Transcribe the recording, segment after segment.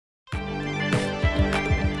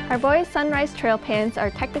Our boys' Sunrise Trail Pants are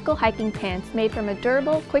technical hiking pants made from a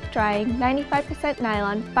durable, quick-drying, 95%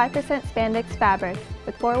 nylon, 5% spandex fabric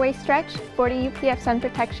with 4-way stretch, 40 UPF sun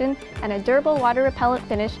protection, and a durable water-repellent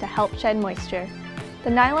finish to help shed moisture. The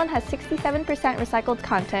nylon has 67% recycled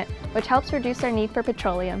content, which helps reduce our need for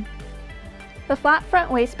petroleum. The flat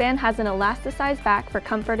front waistband has an elasticized back for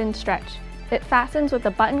comfort and stretch. It fastens with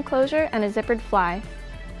a button closure and a zippered fly.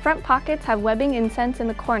 Front pockets have webbing insets in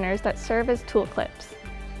the corners that serve as tool clips.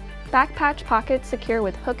 Back patch pockets secure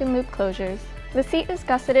with hook and loop closures. The seat is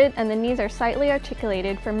gusseted and the knees are slightly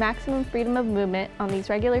articulated for maximum freedom of movement on these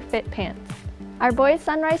regular fit pants. Our boys'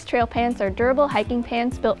 Sunrise Trail Pants are durable hiking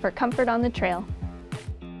pants built for comfort on the trail.